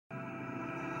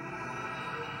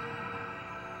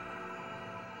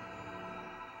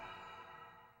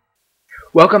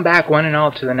Welcome back, one and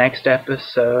all, to the next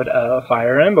episode of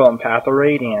Fire Emblem Path of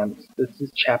Radiance. This is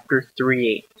Chapter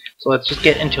 3. So let's just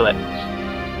get into it.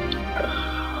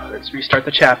 Let's restart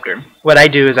the chapter. What I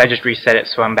do is I just reset it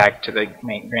so I'm back to the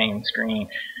main screen,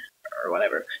 or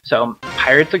whatever. So,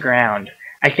 Pirates Aground.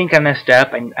 I think I messed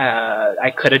up.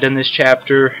 I could have done this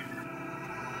chapter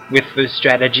with this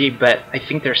strategy, but I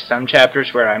think there's some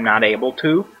chapters where I'm not able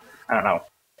to. I don't know.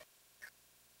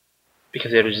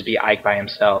 Because it'll just be Ike by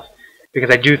himself. Because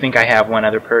I do think I have one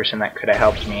other person that could have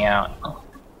helped me out.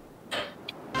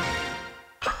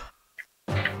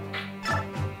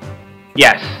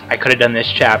 Yes, I could have done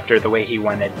this chapter the way he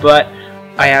wanted, but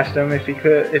I asked him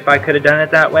if I could have done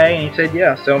it that way, and he said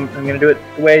yeah. So I'm gonna do it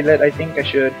the way that I think I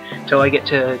should until I get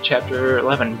to chapter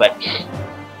 11. But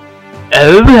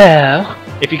oh well.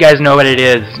 If you guys know what it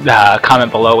is,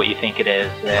 comment below what you think it is,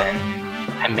 and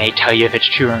I may tell you if it's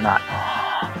true or not.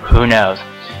 Who knows?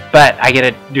 But I get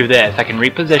to do this. I can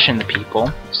reposition the people.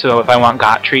 So if I want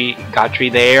Gotri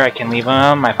there, I can leave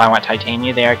him. If I want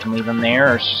Titania there, I can leave him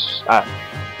there. Or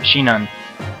Shinon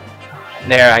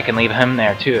there, I can leave him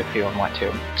there too if you want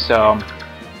to. So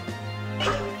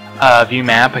view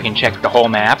map, I can check the whole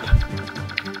map.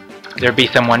 There'd be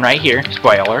someone right here.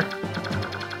 Spoiler.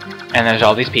 And there's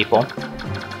all these people.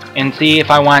 And see,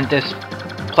 if I want this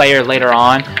player later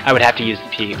on, I would have to use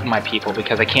my people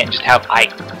because I can't just have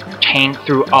Ike tank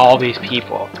through all these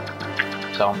people.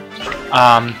 So,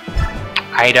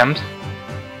 items.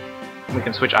 We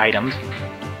can switch items.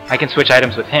 I can switch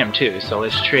items with him too. So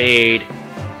let's trade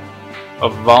a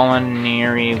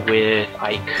voluntary with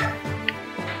Ike.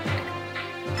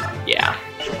 Yeah,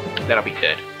 that'll be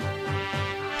good.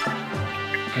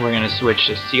 We're gonna switch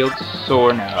to sealed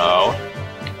sword. No.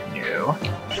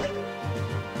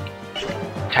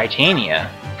 Titania.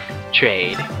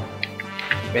 Trade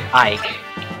with Ike.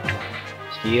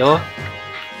 Steel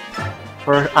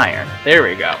for iron. There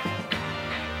we go.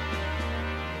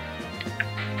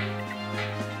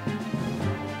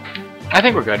 I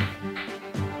think we're good.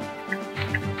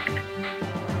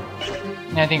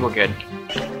 Yeah, I think we're good.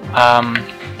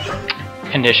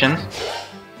 Conditions.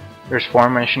 There's 4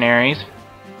 missionaries.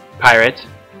 Pirates.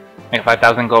 Make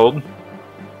 5,000 gold.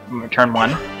 Turn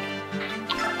 1.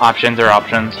 Options are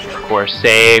options. Of course,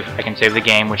 save. I can save the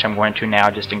game, which I'm going to now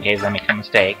just in case I make a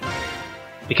mistake.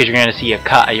 Because you're going to see a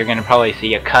cut. You're going to probably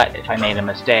see a cut if I made a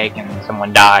mistake and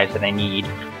someone dies that I need.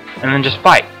 And then just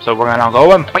fight. So we're going to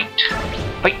go and fight.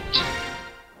 Fight.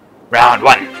 Round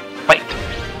 1. Fight.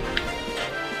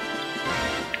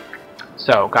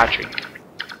 So, Gotri.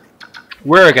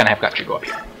 We're going to have Gotri go up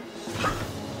here.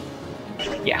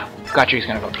 Yeah, Gotri's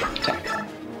going to go up here. Attack.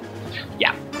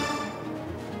 Yeah.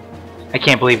 I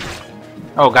can't believe...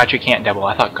 Oh, Gotri can't double.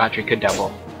 I thought Gotri could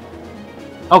double.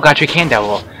 Oh, Gotri can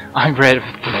double. I'm red.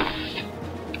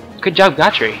 Good job,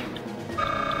 Gotri.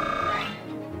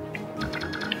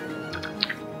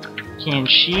 Can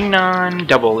Shinon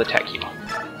double attack you?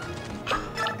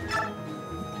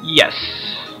 Yes.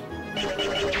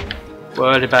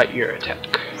 What about your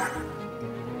attack?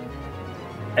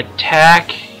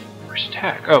 Attack... Where's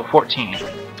attack? Oh, 14.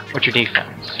 What's your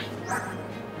defense?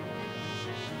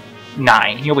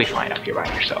 9. You'll be fine up here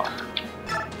by yourself.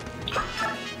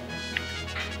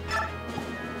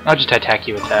 I'll just attack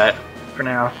you with that for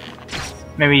now.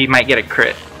 Maybe you might get a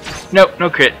crit. Nope, no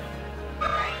crit.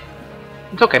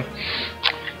 It's okay.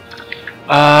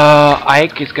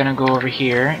 Ike is gonna go over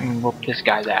here and whoop this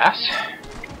guy's ass.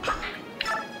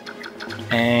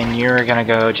 And you're gonna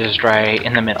go just right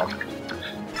in the middle.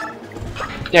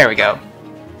 There we go.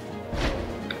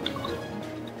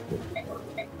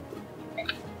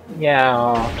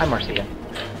 Yeah, hi Marcia.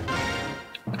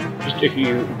 Just if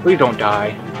you please don't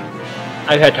die.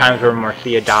 I've had times where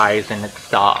Marcia dies and it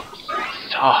sucks.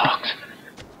 It sucks.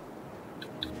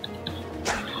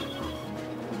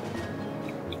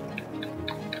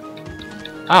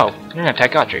 Oh, you're gonna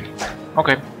attack Gotri.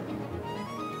 Okay.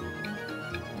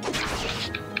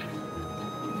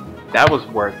 That was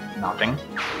worth nothing.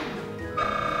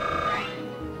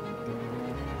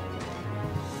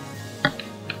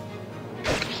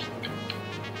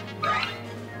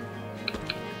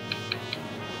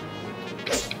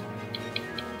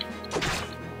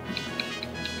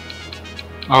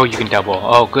 Oh, you can double.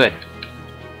 Oh, good.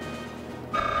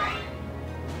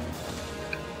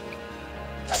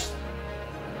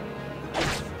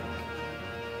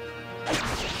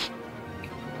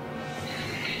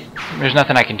 There's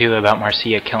nothing I can do about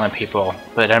Marcia killing people,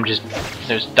 but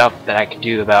there's stuff that I can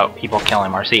do about people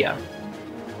killing Marcia.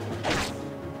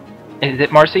 Is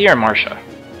it Marcia or Marcia?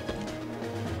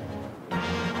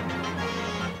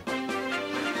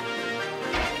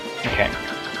 Okay.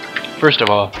 First of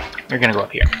all, you're gonna go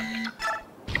up here.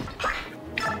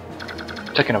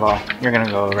 Second of all, you're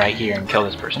gonna go right here and kill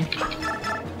this person.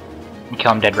 And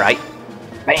kill him dead right.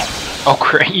 Bam! Oh,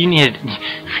 crit! You needed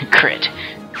crit.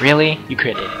 Really? You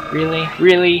critted. Really?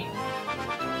 Really?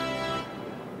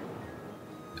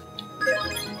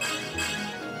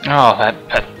 Oh, that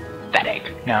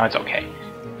pathetic. No, it's okay.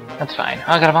 That's fine.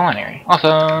 Oh, I got a voluntary.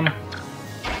 Awesome!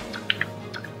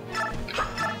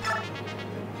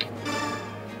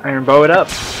 Iron bow it up.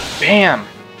 Bam!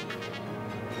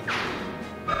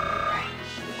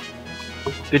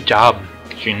 Good job,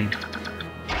 Jin.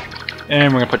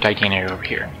 And we're gonna put Titania over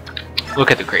here.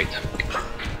 Look at the crates.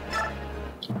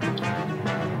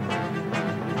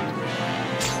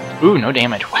 Ooh, no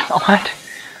damage. What?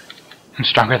 I'm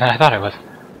stronger than I thought I was.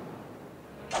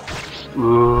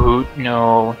 Ooh,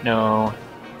 no, no.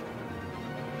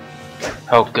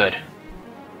 Oh, good.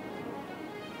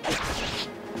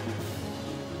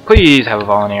 Please have a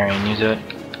voluntary and use it.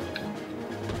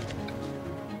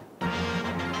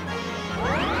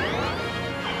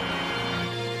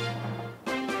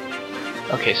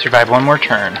 Okay, survive one more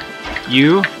turn.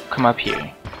 You come up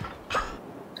here.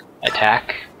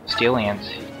 Attack. Steel lance.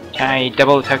 Can I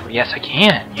double attack? Yes, I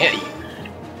can. Yeah.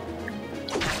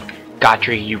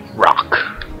 Godry, you rock.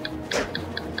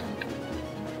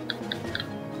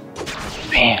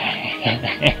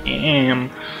 Bam.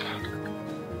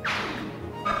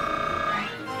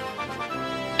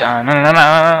 Da na na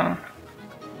na.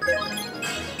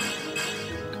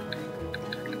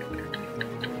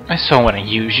 I so want to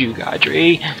use you,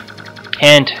 Godry.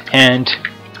 Hint, hint.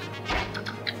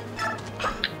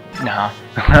 Nah.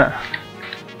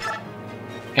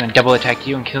 Gonna double attack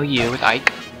you and kill you with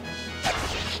Ike.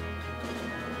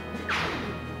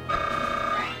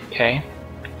 Okay.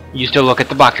 You still look at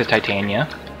the box of Titania.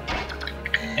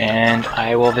 And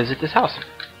I will visit this house.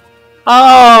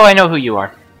 Oh, I know who you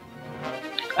are.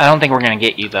 I don't think we're gonna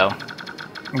get you though.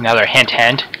 Another hint,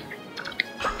 hint.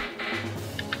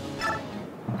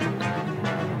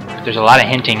 There's a lot of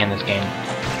hinting in this game.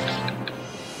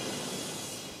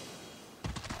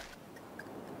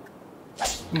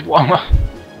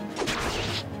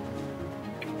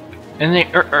 In the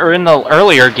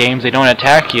earlier games, they don't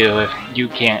attack you if you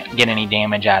can't get any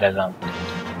damage out of them.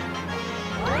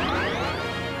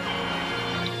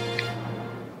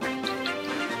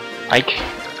 Ike,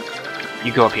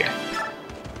 you go up here.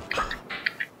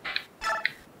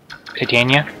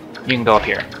 Titania, you can go up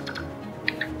here.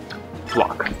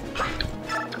 Block.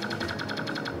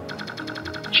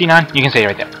 Shinon, you can stay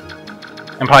right there.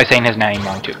 I'm probably saying his name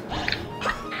wrong too.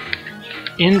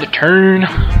 In the turn.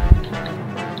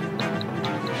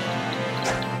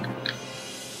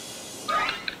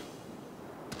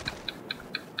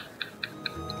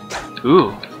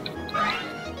 Ooh.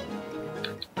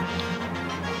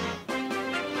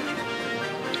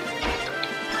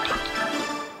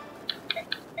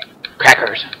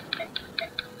 Crackers.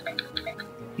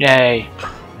 Yay.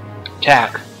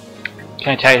 Attack. Can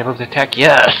I tell you to attack?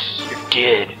 Yes, you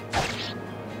did.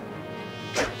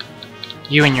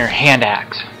 You and your hand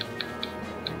axe.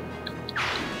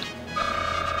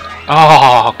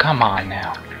 Oh, come on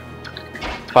now.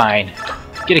 Fine.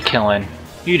 Get a killin'.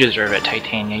 You deserve it,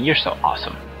 Titania. You're so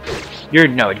awesome. You're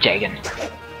no Jagan.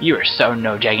 You are so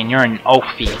no Jagan. You're an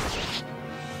Ophi.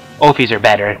 Ophies are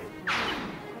better.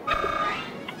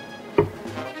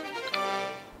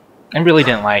 I really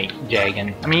didn't like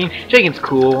Jagan. I mean, Jagan's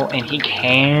cool, and he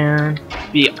can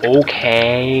be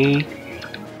okay.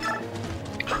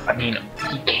 I mean,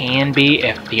 he can be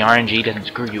if the RNG doesn't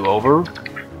screw you over,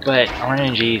 but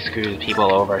RNG screws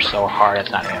people over so hard it's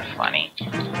not even funny.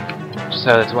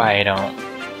 So that's why I don't.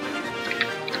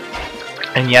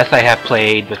 And yes, I have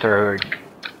played the third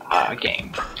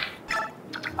game.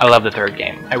 I love the third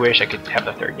game. I wish I could have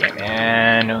the third game.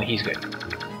 And no, he's good.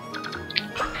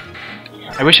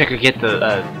 I wish I could get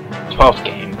the 12th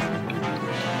game.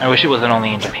 I wish it wasn't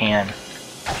only in Japan.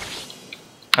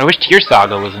 I wish Tear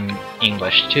Saga was in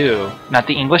English too. Not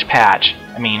the English patch.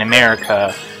 I mean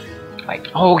America. Like,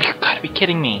 oh, you gotta be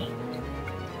kidding me.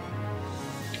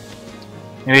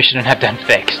 Maybe I shouldn't have done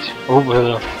fixed. Oh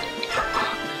well.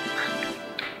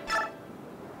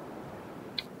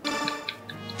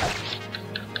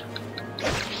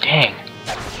 Dang.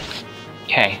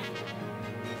 Okay.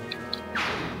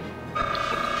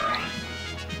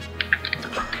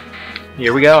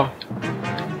 Here we go.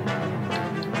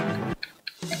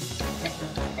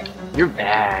 You're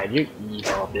bad. You're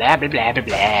evil. Blah blah blah blah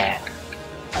blah.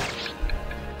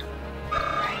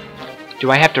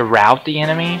 Do I have to rout the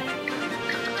enemy?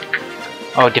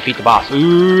 Oh, defeat the boss.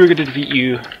 Ooh, I'm gonna defeat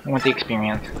you. I want the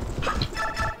experience.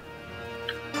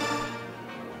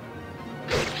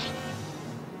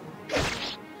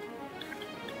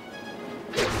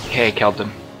 Okay, Kelton.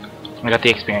 I got the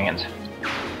experience.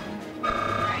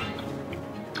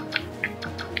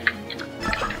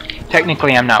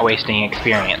 Technically, I'm not wasting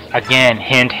experience. Again,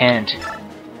 hint, hint.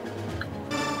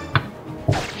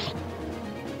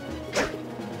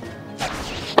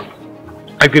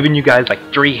 I've given you guys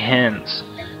like 3 hints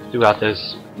throughout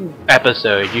this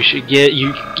episode. You should get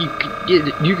you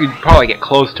could probably get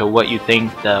close to what you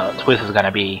think the twist is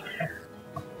gonna be,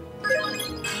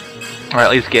 or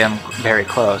at least get them very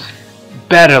close.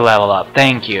 Better level up.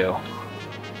 Thank you.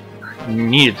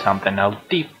 Needed something. A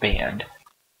thief band.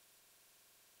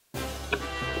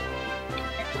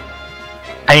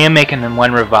 I am making them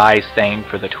one revised thing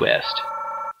for the twist.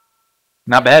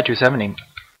 Not bad. 270.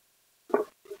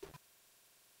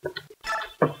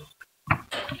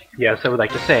 Yes, I would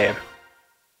like to save.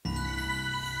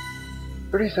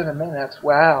 37 minutes,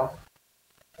 wow.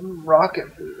 I'm rocking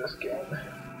through this game.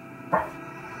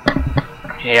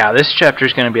 Yeah, this chapter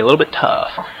is going to be a little bit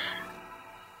tough.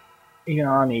 You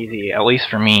know, on easy, at least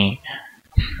for me.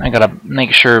 I gotta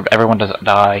make sure everyone doesn't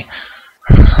die.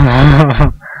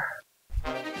 I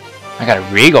got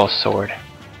a regal sword.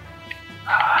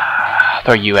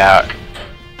 Throw you out.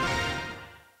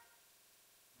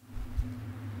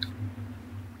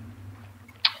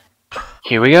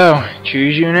 Here we go.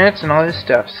 Choose units and all this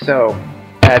stuff. So,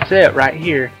 that's it right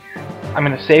here. I'm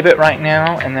going to save it right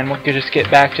now, and then we'll just get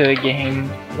back to the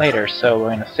game later. So,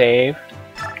 we're going to save.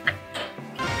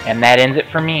 And that ends it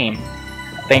for me.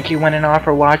 Thank you one and all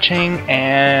for watching,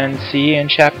 and see you in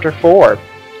Chapter 4.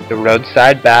 The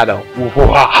Roadside Battle.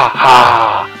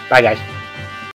 Bye, guys.